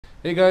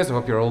Hey guys, I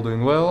hope you're all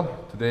doing well.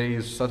 Today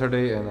is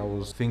Saturday and I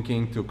was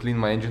thinking to clean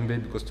my engine bay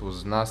because it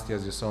was nasty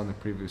as you saw in the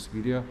previous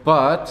video.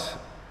 But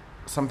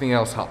something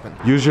else happened.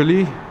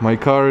 Usually my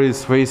car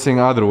is facing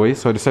other way,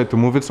 so I decided to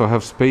move it so I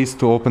have space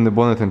to open the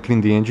bonnet and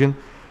clean the engine.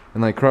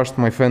 And I crushed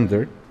my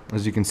fender,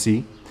 as you can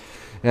see.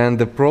 And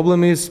the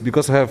problem is,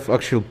 because I have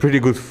actually pretty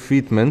good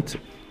fitment,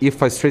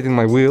 if I straighten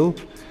my wheel,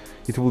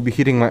 it will be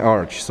hitting my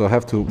arch. So I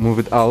have to move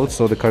it out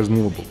so the car is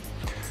movable.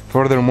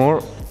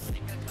 Furthermore,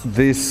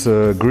 this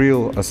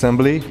grille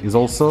assembly is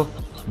also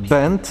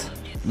bent.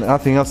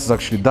 Nothing else is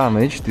actually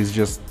damaged. It's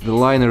just the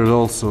liner is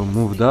also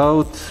moved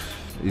out.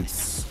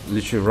 It's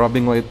literally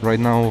rubbing right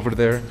now over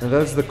there. And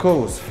that's the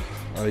cause.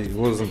 I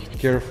wasn't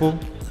careful.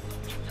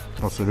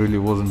 Also really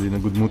wasn't in a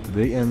good mood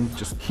today and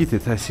just hit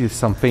it. I see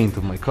some paint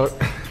on my car.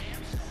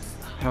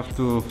 Have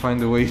to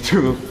find a way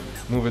to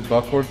move it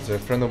backwards. A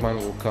friend of mine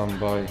will come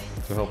by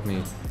to help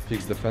me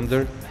fix the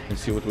fender and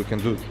see what we can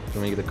do to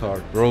make the car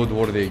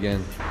roadworthy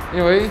again.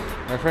 Anyway,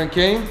 my friend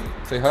came.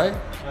 Say hi.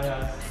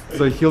 Hi.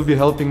 So he'll be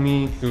helping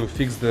me to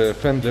fix the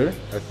fender.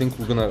 I think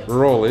we're gonna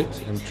roll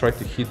it and try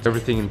to hit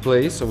everything in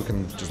place so we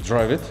can just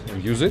drive it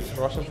and use it.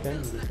 Russian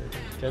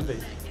can be.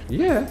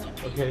 Yeah.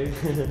 Okay.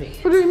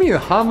 What do you mean?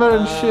 Hammer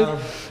and shit?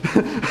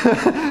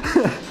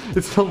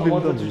 It's not I been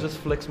wanted done. to just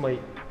flex my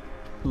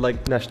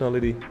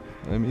nationality.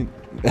 I mean...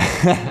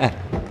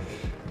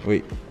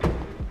 Wait.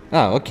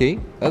 Ah, okay.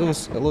 That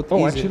was a lot easier.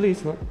 Oh, actually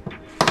it's not.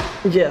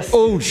 Yes.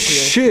 Oh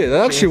shit,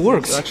 that actually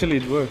works. Actually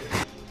it works.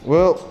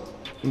 Well,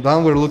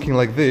 now we're looking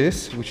like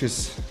this, which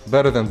is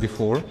better than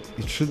before.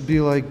 It should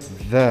be like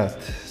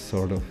that,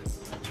 sort of.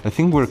 I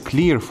think we're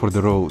clear for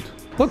the road.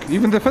 Look,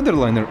 even the fender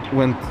liner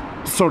went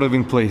sort of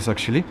in place,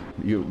 actually.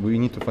 We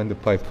need to find a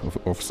pipe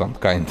of some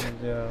kind.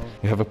 Yeah.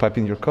 You have a pipe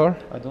in your car?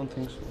 I don't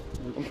think so.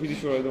 I'm pretty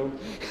sure I don't.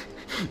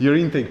 Your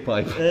intake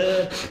pipe.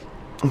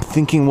 I'm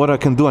thinking what I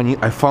can do.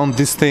 I found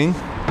this thing.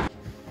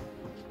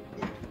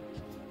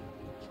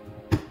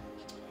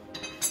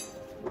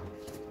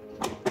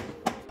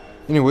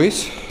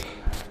 Anyways,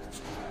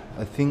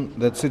 I think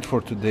that's it for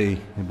today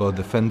about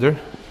the fender.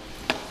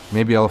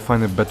 Maybe I'll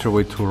find a better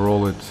way to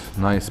roll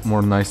it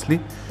more nicely.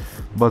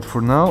 But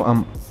for now,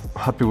 I'm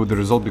happy with the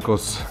result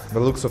because by the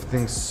looks of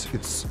things,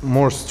 it's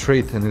more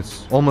straight and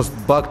it's almost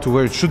back to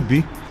where it should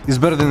be. It's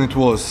better than it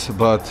was,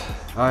 but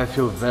I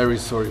feel very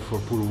sorry for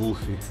poor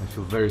Wolfie. I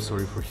feel very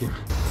sorry for him.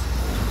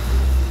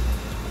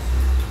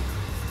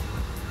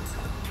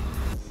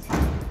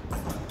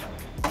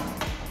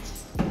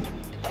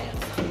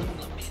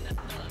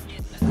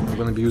 I'm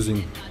gonna be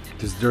using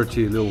this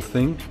dirty little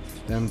thing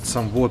and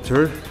some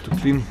water to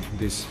clean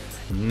this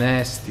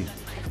nasty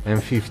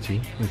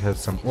M50. It has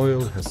some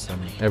oil, it has some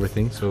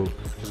everything, so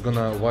just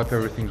gonna wipe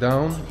everything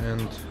down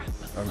and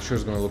I'm sure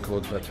it's gonna look a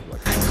lot better.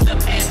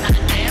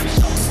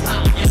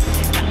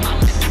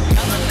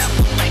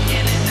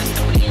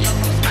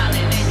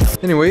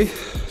 Anyway,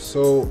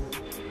 so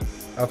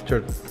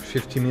after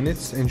 50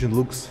 minutes, engine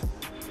looks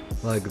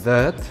like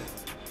that.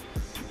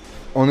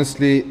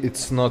 Honestly,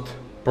 it's not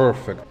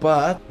perfect,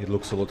 but it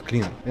looks a lot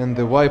cleaner. And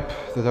the wipe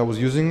that I was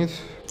using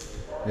it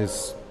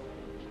is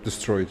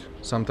destroyed.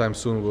 Sometime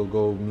soon we'll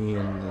go, me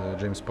and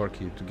James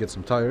Sparky, to get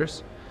some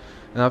tires.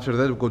 And after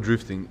that we'll go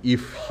drifting,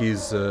 if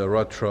his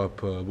rat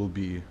trap will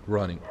be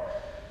running.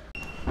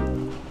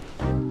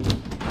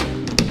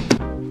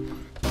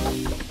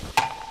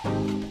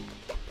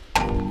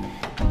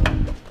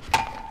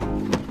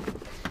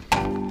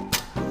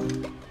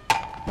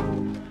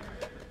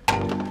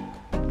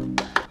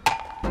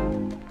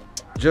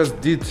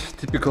 Just did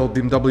typical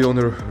BMW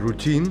owner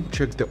routine,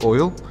 check the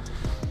oil,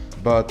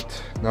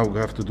 but now we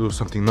have to do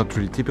something not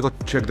really typical,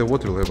 check the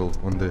water level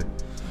on the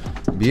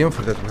BM.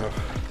 For that we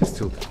have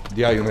distilled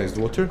deionized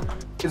water.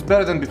 It's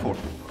better than before,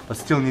 but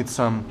still needs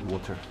some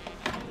water.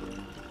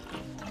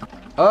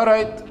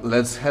 Alright,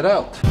 let's head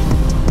out.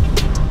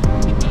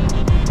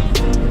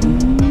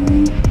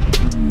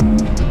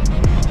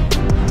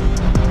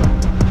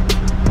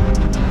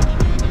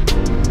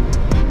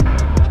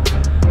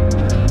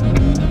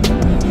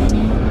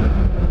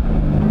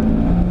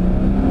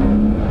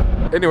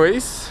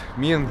 Anyways,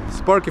 me and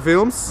Sparky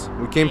Films,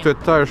 we came to a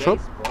tire shop.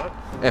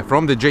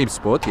 From the James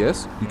spot,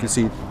 yes. You can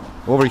see it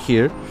over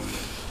here.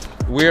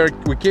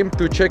 We came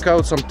to check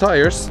out some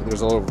tires.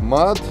 There's a lot of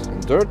mud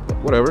and dirt, but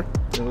whatever.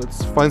 So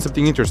let's find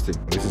something interesting.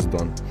 This is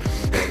done.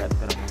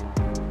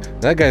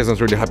 That guy is not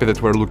really happy that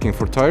we're looking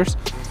for tires.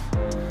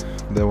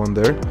 That one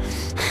there.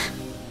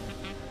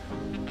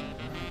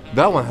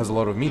 That one has a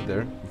lot of meat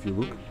there, if you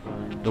look.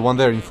 The one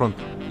there in front,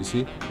 you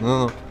see?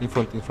 No, in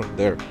front,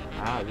 there.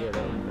 Ah, yeah,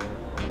 that one there.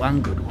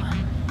 One good one.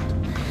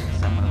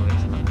 Someone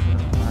always looks for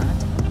one.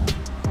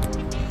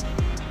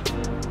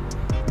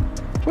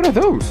 What are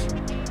those?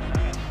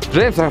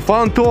 James, I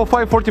found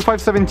 205 45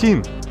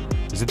 17.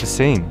 Is it the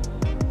same?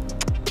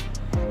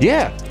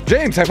 Yeah,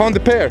 James, I found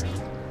the pair.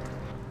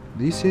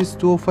 This is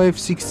 205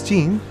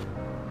 16.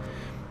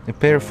 A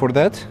pair for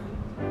that.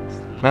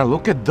 Man,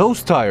 look at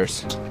those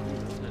tires.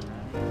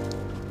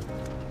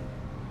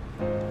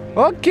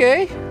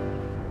 Okay.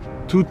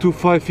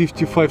 225,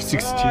 55,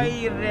 16.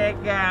 Ay,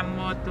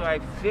 regamoto, I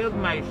filled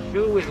my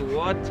shoe with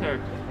water.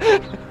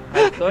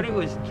 I thought it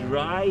was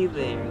dry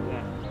there.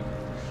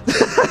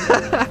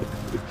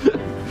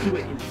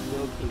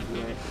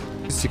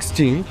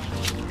 16.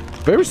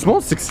 Very small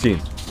 16.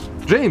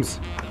 James,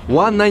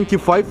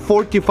 195,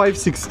 45,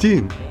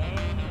 16.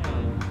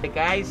 The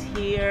guys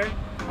here,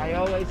 I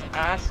always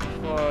ask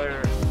for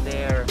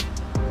their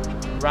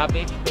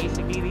rubbish.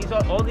 Basically,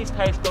 all these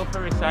tires go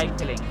for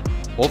recycling.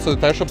 Also,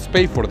 the tire shops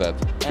pay for that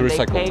to And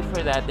recycle. they pay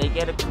for that. They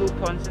get a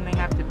coupons and they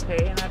have to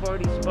pay. And I've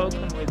already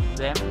spoken with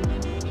them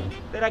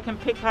that I can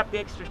pick up the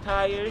extra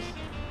tires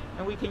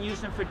and we can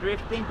use them for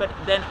drifting. But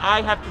then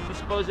I have to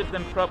dispose of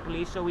them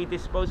properly. So we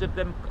dispose of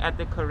them at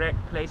the correct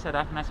place at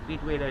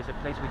AchnaSpeedway. There's a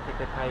place we pick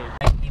the tires.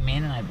 I came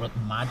in and I brought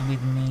mud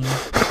with me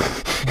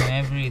and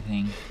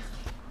everything.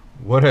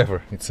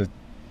 Whatever. It's a.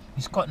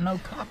 He's got no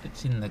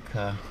carpets in the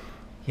car.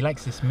 He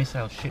likes this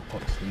missile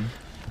shitbox thing.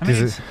 I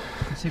mean,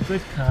 it's a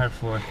good car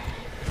for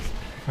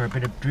a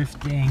bit of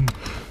drifting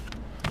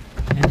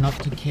and not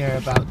to care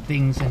about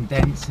things and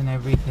dents and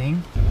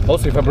everything.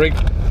 Also, if I brake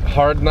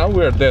hard now,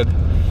 we're dead.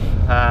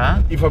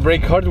 Huh? If I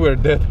brake hard, we're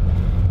dead.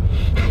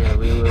 Yeah,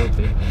 we will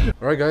be.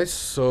 Alright guys,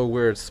 so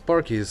we're at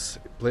Sparky's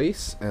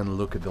place and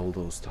look at all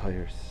those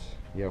tires.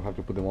 Yeah, I'll have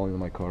to put them all in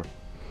my car.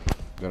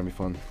 Gonna be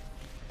fun.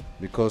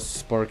 Because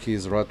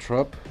Sparky's rat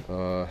trap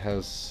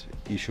has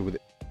issue with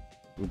it.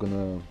 We're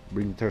gonna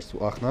bring the tires to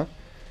Achna.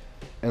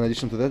 In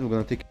addition to that, we're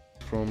gonna take it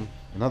from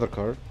another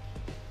car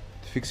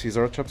to fix his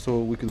rat trap so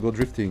we could go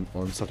drifting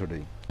on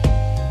Saturday.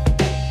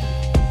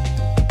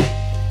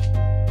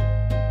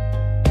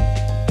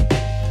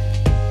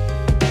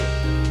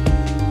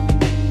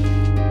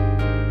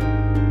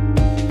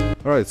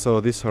 Alright, so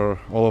these are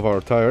all of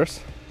our tires,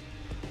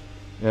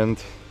 and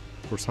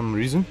for some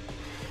reason,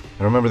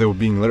 I remember they were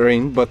being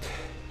rained, but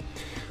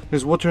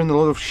there's water and a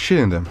lot of shit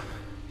in them.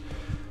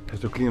 I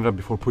have to clean it up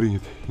before putting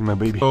it in my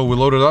baby. So we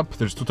loaded up,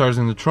 there's 2 tires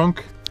in the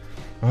trunk.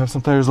 I have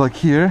some tires like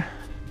here.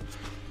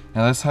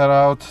 And let's head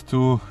out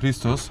to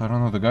Ristos. I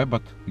don't know the guy,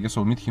 but I guess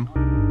I'll meet him.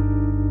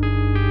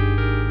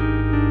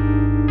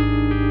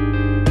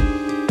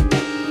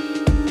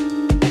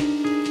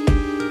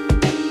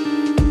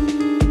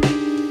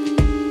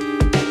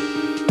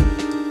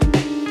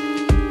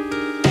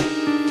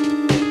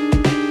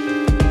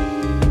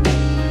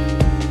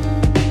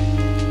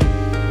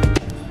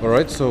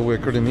 Alright, so we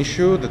occurred an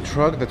issue. The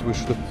truck that we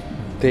should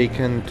have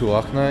taken to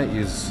Achna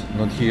is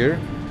not here.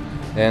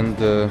 And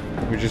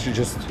we just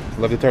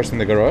left the tires in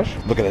the garage.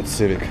 Look at that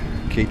Civic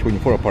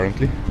K24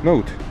 apparently.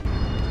 Note.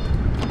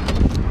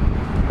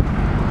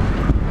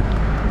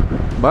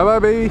 Bye bye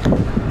baby.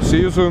 See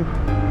you soon.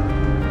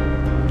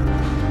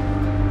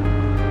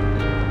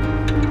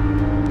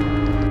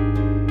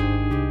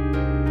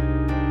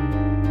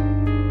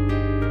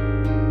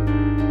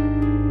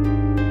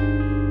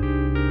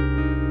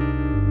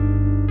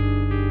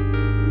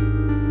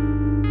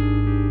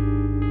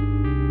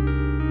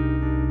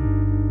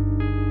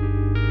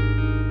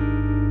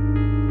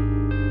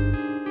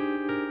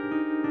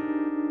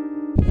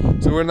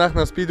 So we're in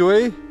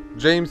AchnaSpeedway.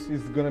 James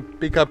is gonna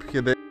pick up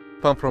the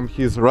pump from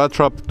his rat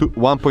trap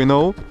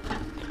 1.0.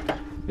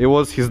 It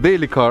was his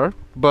daily car,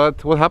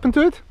 but what happened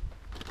to it?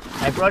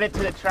 I brought it to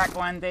the track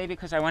one day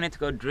because I wanted to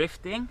go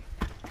drifting.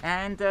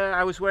 And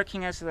I was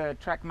working as the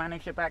track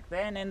manager back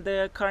then, and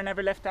the car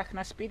never left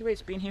AchnaSpeedway.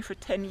 It's been here for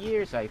 10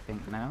 years, I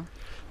think, now.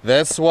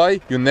 That's why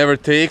you never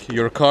take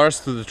your cars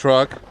to the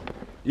truck.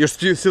 Your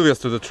Street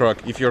Silvias to the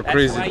truck if you're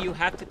crazy. That's why you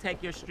have to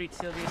take your Street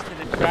Silvias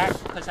to the track,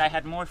 because I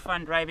had more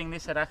fun driving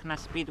this at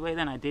AchnaSpeedway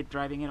than I did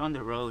driving it on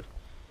the road,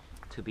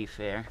 to be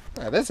fair.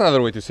 Yeah, that's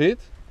another way to see it.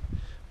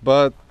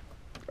 But,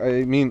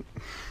 I mean...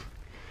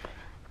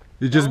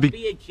 You just Don't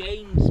be a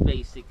James,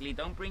 basically.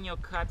 Don't bring your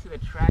car to the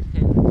track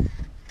and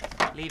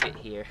leave it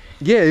here.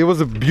 Yeah, it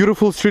was a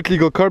beautiful street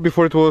legal car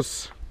before it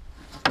was...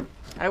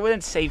 I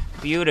wouldn't say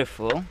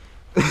beautiful.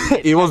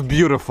 It was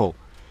beautiful.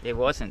 It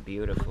wasn't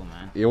beautiful,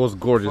 man. It was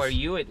gorgeous. For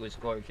you it was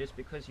gorgeous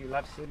because you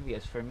love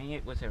Silvias. For me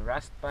it was a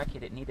rust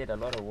bucket, it needed a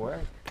lot of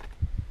work.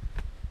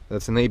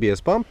 That's an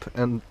ABS pump,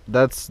 and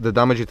that's the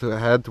damage it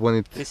had when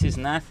it... This is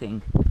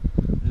nothing.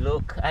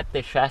 Look at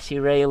the chassis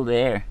rail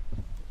there.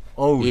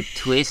 Oh, it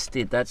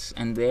twisted,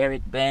 and there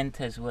it bent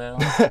as well.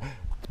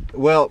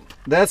 Well,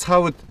 that's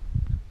how it...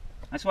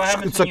 That's what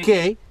happens it's when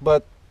okay,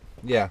 but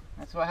yeah.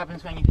 That's what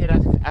happens when you hit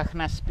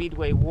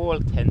AchnaSpeedway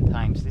wall 10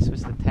 times. This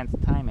was the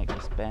 10th time it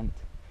was bent.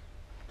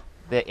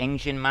 The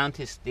engine mount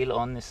is still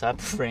on the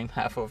subframe,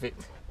 half of it.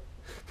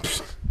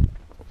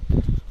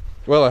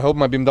 Well, I hope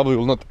my BMW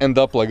will not end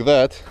up like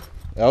that.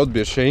 That would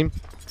be a shame.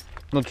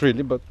 Not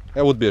really, but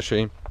that would be a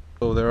shame.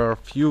 So there are a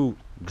few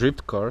drift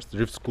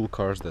school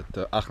cars that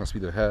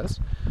AchnaSpeedway has.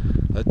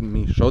 Let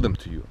me show them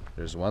to you.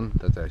 There's one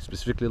that I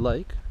specifically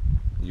like.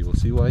 You will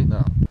see why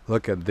now.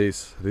 Look at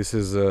this. This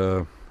is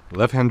a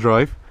left-hand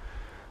drive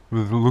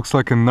with looks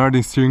like a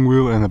Nardin steering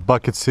wheel and a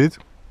bucket seat.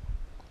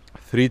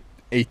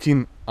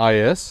 318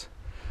 IS.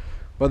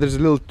 But there's a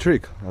little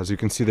trick. As you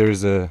can see, there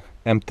is a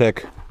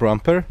M-Tech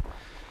bumper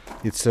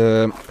It's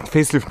a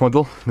facelift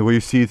model. The way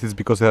you see it is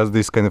because it has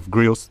this kind of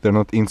grills, they're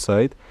not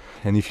inside.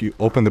 And if you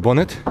open the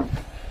bonnet,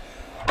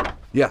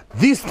 yeah,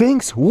 these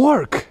things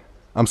work!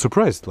 I'm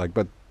surprised, like,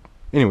 but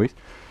anyways,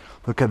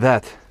 look at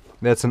that.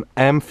 That's an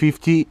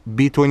M50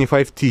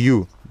 B25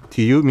 TU.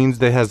 TU means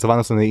they has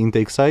vanos on the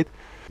intake side.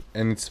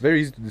 And it's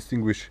very easy to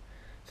distinguish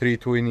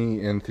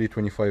 320 and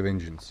 325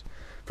 engines.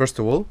 First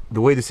of all,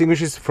 the way it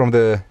distinguishes from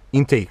the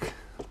intake.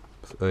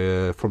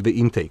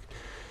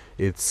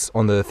 It's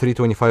on the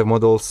 325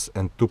 models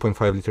and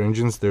 2.5 liter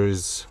engines. There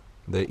is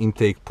the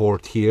intake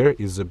port here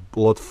is a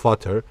lot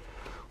fatter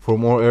for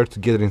more air to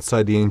get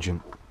inside the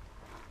engine.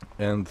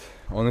 And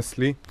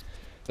honestly,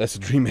 that's a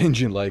dream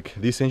engine. Like,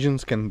 these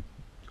engines can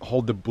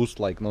hold the boost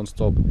like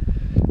non-stop.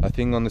 I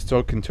think on the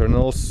stock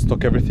internals,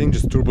 stock everything,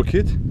 just turbo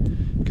kit,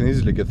 you can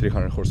easily get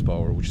 300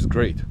 horsepower, which is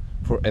great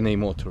for NA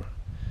motor.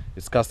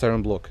 It's cast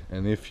iron block,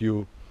 and if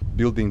you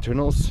build the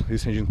internals,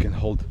 this engine can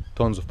hold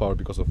tons of power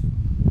because of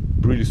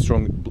really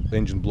strong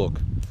engine block.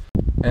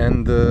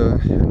 And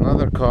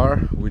another car,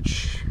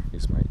 which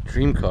is my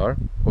dream car,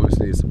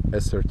 obviously is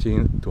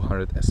S13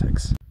 200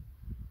 SX.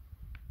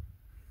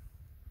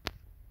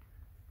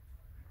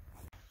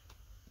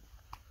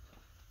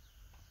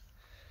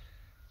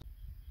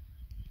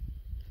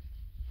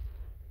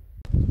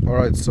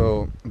 Alright,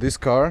 so this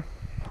car,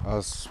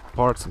 as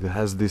parts, it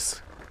has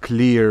this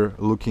clear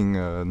looking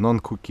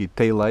non-cookie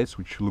taillights,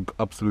 which look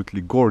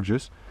absolutely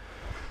gorgeous.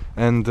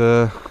 And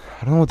I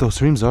don't know what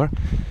those rims are.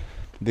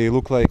 They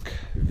look like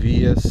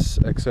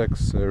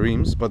VSXX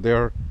rims, but they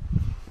are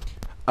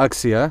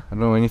Axia, I don't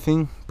know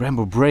anything.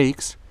 Brembo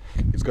brakes.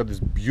 It's got this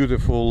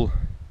beautiful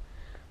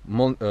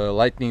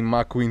lightning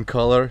McQueen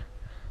color,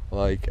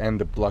 like, and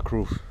the black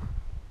roof.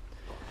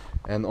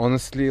 And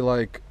honestly,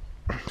 like,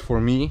 for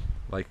me,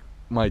 like,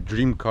 my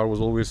dream car was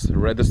always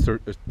red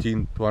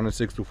S13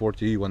 206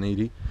 240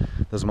 180,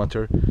 doesn't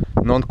matter.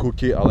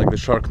 Non-cookie, I like the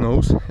shark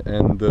nose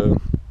and the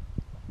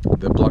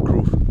black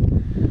roof.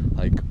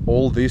 Like,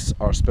 all these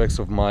are specs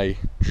of my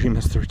dream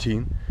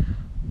S13.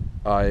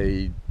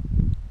 I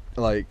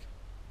like,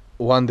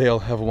 one day I'll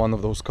have one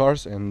of those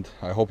cars, and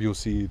I hope you'll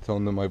see it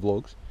on my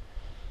vlogs.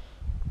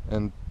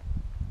 And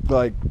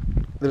like,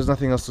 there's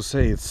nothing else to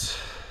say. It's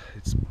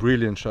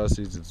brilliant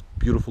chassis, it's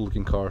beautiful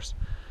looking cars.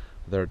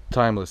 They're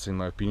timeless in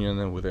my opinion,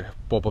 and with the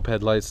pop-up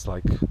headlights,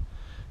 like,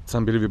 it's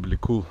unbelievably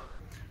cool.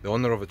 The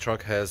owner of the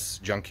truck has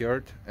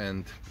junkyard,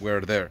 and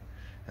we're there,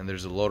 and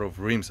there's a lot of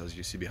rims, as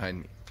you see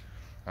behind me.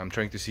 I'm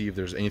trying to see if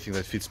there's anything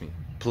that fits me.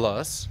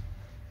 Plus,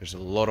 there's a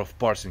lot of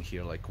parts in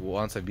here. Like,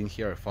 once I've been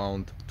here, I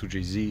found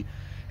 2JZ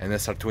and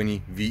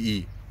SR20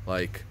 VE.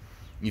 Like,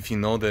 if you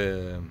know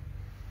the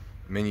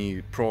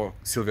many Pro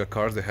Silvia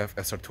cars, they have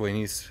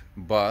SR20s,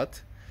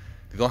 but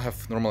they don't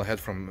have normal head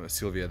from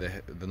Silvia.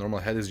 The normal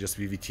head is just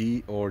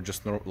VVT or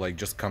just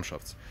just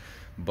camshafts.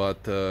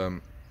 But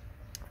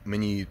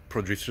many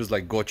pro drifters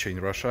like Gotcha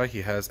in Russia,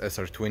 he has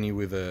SR20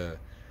 with a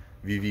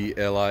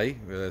VVLI,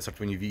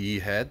 SR20 VE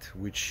head,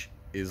 which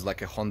is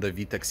like a Honda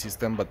VTEC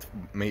system but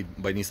made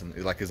by Nissan.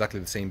 It's like exactly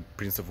the same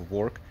principle of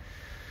work.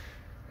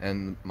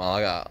 And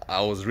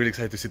I was really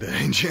excited to see that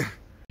engine.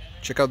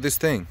 Check out this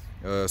thing.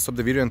 Stop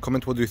the video and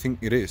comment what do you think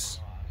it is.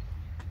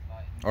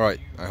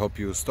 Alright, I hope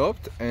you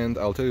stopped, and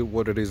I'll tell you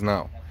what it is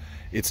now.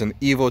 It's an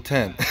Evo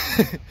 10.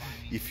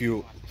 If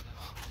you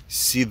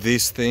see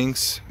these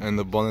things and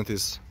the bonnet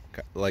is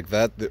like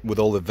that with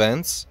all the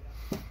vents,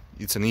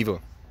 it's an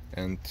Evo.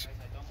 And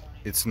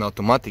it's an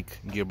automatic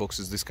gearbox.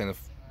 It's this kind of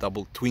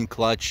double twin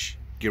clutch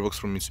gearbox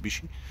from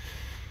Mitsubishi.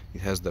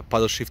 It has the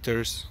paddle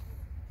shifters.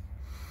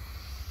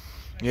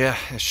 Yeah,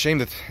 a shame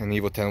that an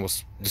Evo 10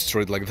 was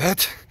destroyed like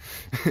that.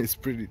 It's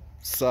pretty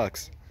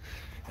sucks.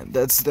 And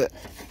that's the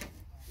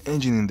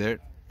engine in there.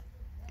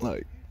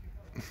 Like,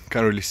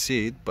 can't really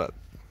see it, but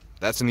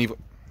that's an Evo.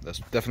 That's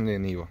definitely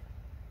an Evo.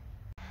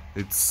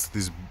 It's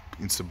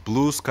a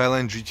blue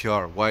Skyline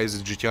GTR. Why is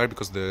it GTR?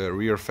 Because the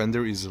rear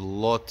fender is a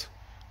lot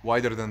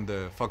wider than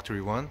the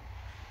factory one.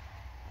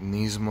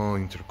 Nismo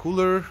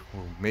intercooler,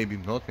 or maybe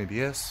not, maybe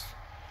yes.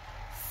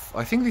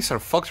 I think these are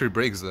factory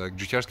brakes. The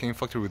GTRs came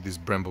factory with these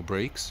Brembo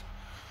brakes.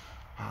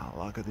 Ah,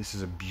 look at this,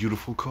 is a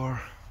beautiful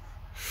car.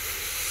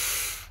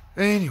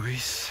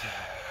 Anyways,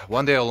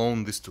 one day I'll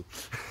own this too.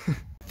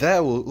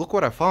 Look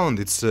what I found.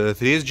 It's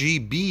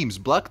 3SG beams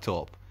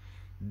blacktop.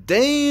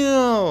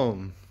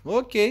 Damn.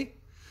 Okay,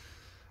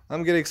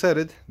 I'm getting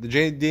excited. The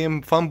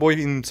JDM fanboy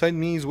inside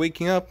me is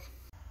waking up.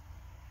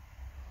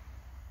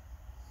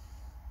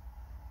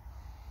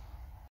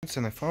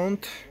 And I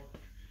found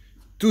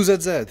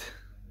 2ZZ.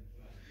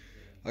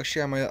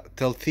 Actually, I might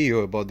tell Theo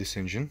about this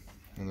engine,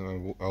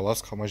 and I'll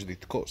ask how much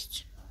it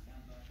costs.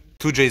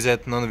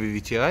 2JZ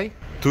non-VVTI,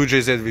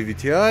 2JZ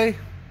VVTI,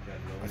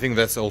 I think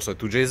that's also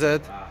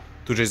 2JZ,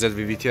 2JZ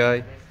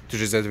VVTI,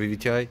 2JZ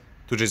VVTI,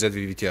 2JZ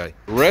VVTI.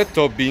 Red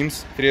top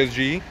beams,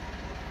 3SG.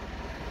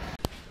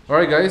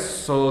 Alright guys,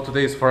 so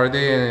today is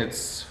Friday and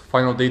it's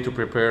final day to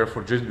prepare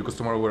for drift, because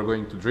tomorrow we're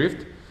going to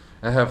drift.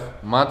 I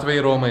have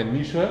Matvey, Roma and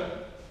Misha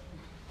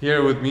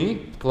here with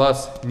me,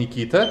 plus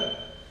Nikita.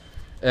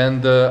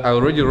 And I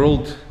already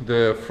rolled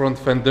the front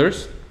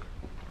fenders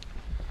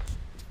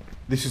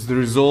This is the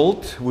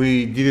result.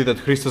 We did it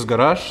at Christa's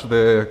garage.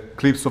 The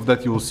clips of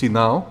that you will see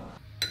now.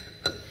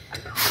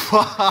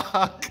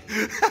 Fuck!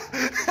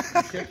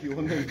 You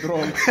want to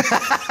drone.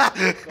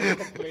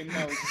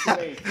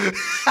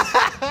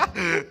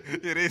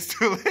 It is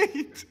too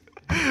late.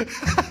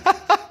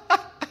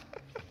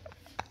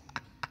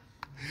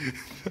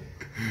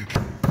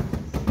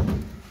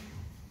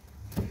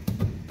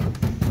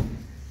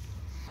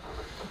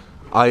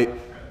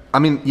 I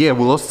mean, yeah,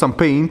 we lost some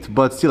paint,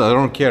 but still, I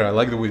don't care. I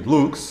like the way it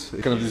looks.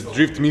 Kind of this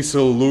drift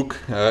missile look,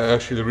 I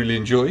actually really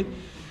enjoy.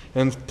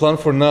 And plan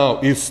for now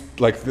is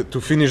like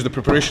to finish the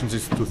preparations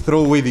is to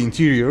throw away the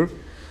interior,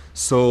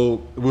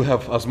 so we'll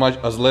have as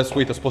less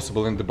weight as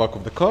possible in the back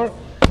of the car,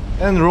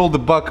 and roll the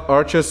back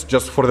arches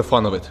just for the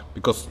fun of it.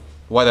 Because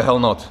why the hell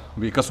not?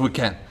 Because we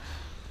can.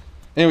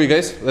 Anyway,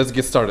 guys, let's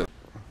get started.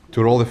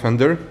 To roll the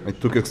fender, I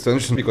took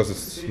extension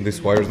because this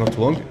wire is not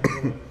too long.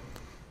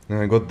 And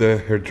I got the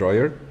hair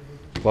dryer.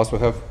 Plus we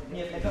have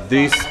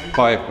this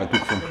pipe I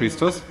took from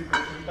Christos.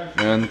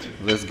 And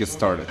let's get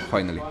started,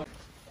 finally.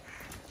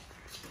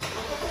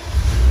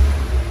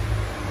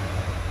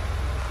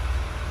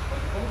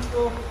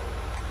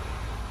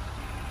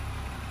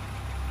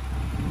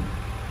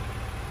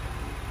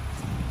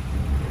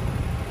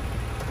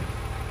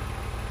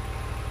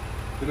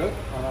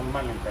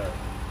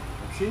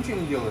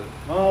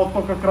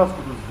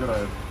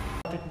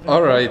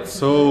 Alright,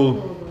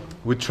 so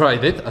we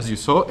tried it, as you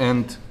saw,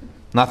 and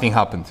nothing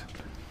happened.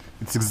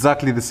 It's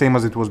exactly the same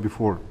as it was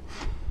before.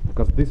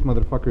 Because this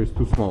motherfucker is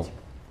too small.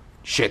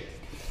 Shit.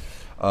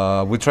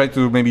 We tried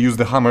to maybe use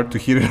the hammer to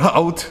hit it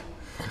out.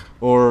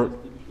 Or,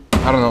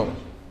 I don't know.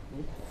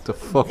 What the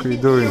fuck are you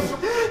doing?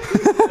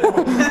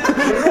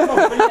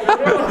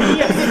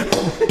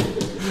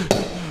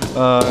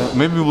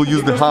 Maybe we'll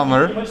use the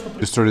hammer.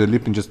 Destroy the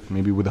lip and just,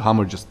 maybe with the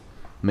hammer, just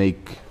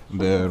make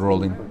the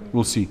rolling.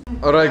 We'll see.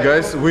 Alright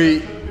guys,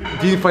 we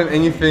didn't find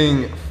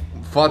anything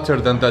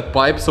fatter than that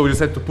pipe, so we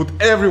decided to put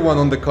everyone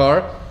on the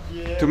car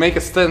to make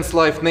a Stance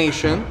Life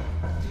Nation.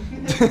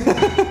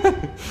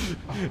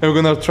 And we're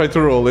gonna try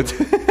to roll it.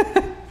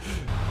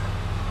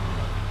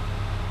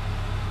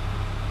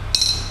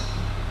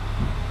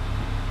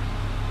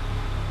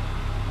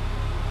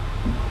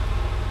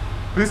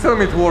 Please tell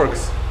me it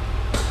works.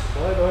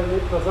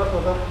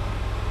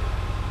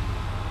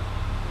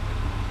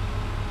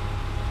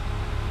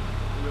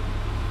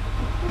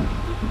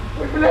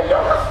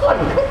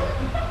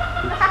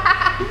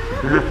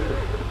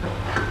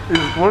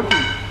 It's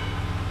working.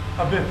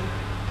 A bit.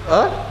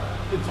 Huh?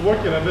 It's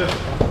working a bit.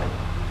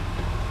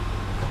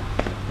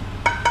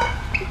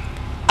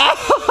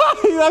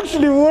 It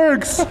actually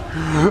works.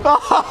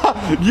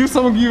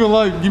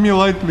 Give me a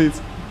light,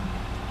 please.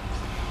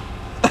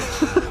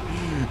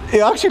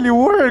 It actually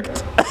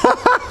worked.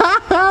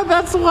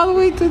 That's one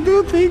way to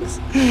do things.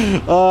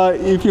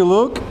 If you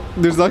look,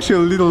 there's actually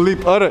a little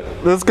lip. Alright,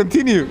 let's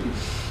continue.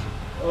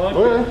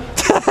 Okay.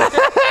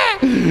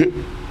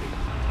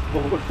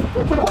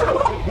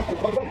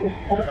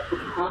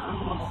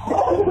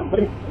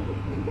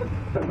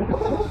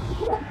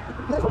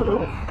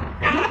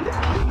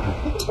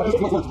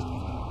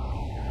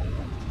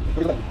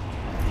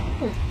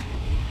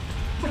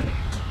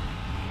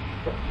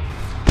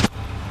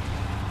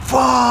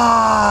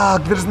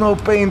 Fuck! There's no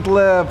paint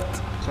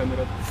left.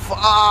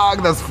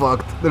 Fuck! That's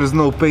fucked. There's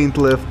no paint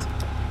left.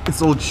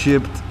 It's all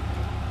chipped.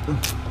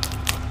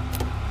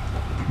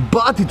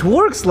 But it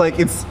works like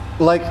it's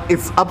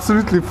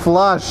absolutely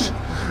flush.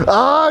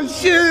 Ah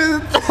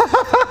shit!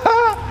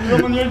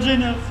 Roman, you're a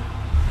genius.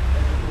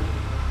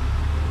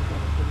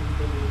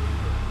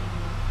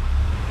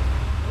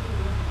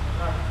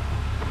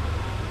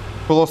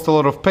 We lost a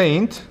lot of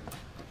paint.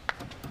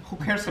 Who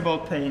cares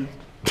about pain?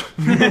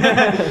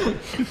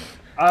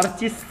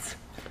 Artists?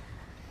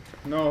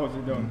 No,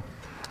 they don't.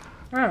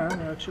 Ah,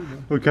 they actually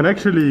do. We can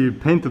actually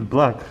paint it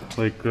black,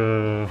 like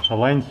a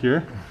line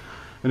here,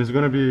 and it's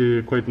gonna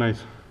be quite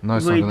nice. No,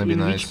 it's Wait, not gonna be in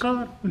nice. which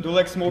color? Do you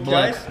like smoky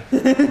Black.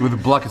 eyes?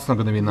 With black, it's not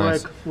gonna be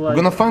nice. Black, We're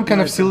gonna find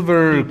kind of like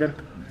silver dark.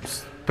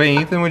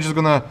 paint, and we're just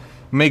gonna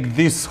make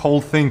this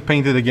whole thing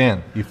painted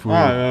again. If we,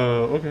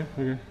 Okay.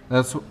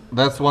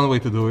 that's one way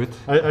to do it.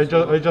 I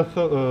just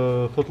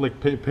thought like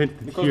paint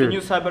it Because here. the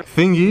new cyber.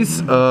 Thing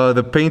is,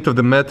 the paint of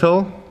the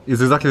metal is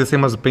exactly the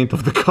same as the paint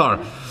of the car.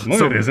 No,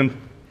 So it isn't.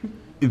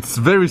 it's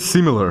very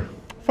similar.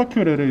 Fuck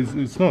you, it is.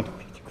 It's not.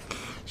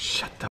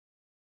 Shut up.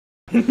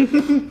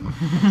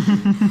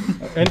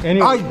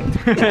 Anyway,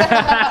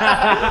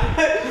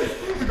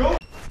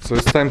 So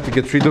it's time to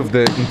get rid of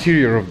the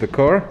interior of the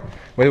car.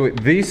 By the way,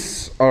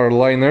 these are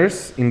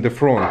liners in the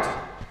front.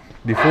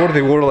 Before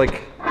they were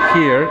like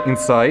here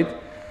inside,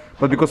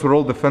 but because we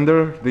rolled the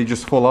fender, they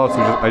just fall out,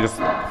 so I just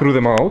threw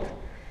them out.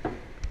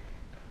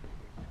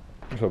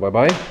 So bye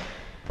bye.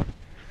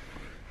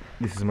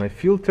 This is my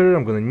filter.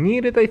 I'm gonna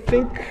need it, I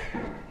think.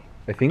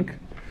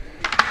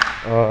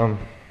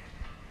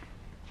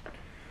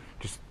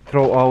 Just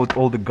throw out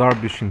all the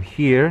garbage in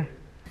here.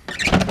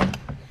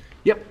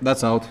 Yep,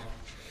 that's out.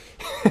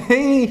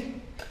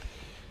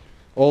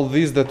 All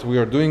these that we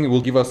are doing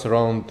will give us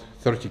around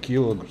 30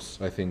 kilograms,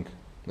 I think.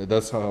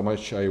 That's how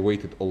much I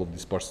weighted all of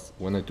these parts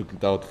when I took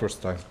it out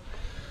first time.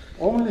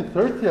 Only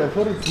 30? I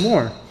thought it's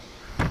more.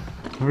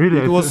 Really?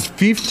 It was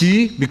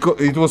 50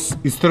 because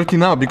it's 30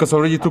 now because I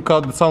already took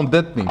out the sound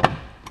deadening.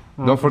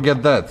 Don't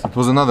forget that. It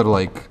was another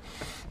like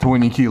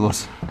 20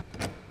 kilos.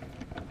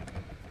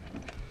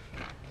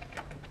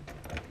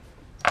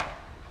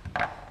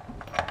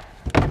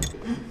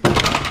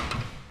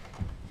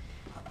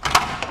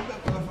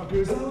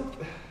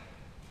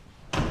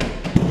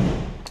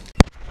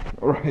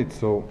 Alright,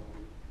 so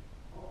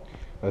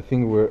I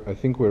think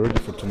we're ready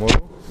for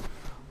tomorrow.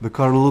 The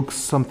car looks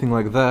something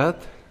like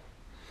that,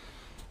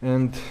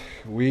 and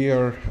we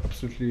are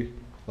absolutely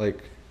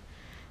like,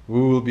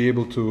 we will be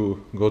able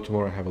to go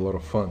tomorrow and have a lot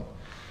of fun.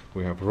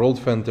 We have rolled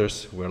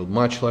fenders, we're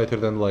much lighter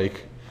than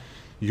like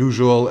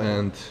usual,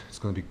 and it's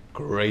gonna be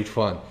great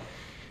fun.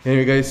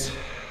 Anyway guys,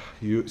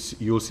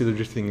 you'll see the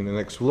drifting in the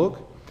next vlog,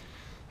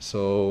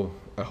 so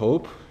I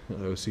hope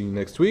I'll see you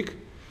next week,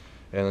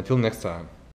 and until next time.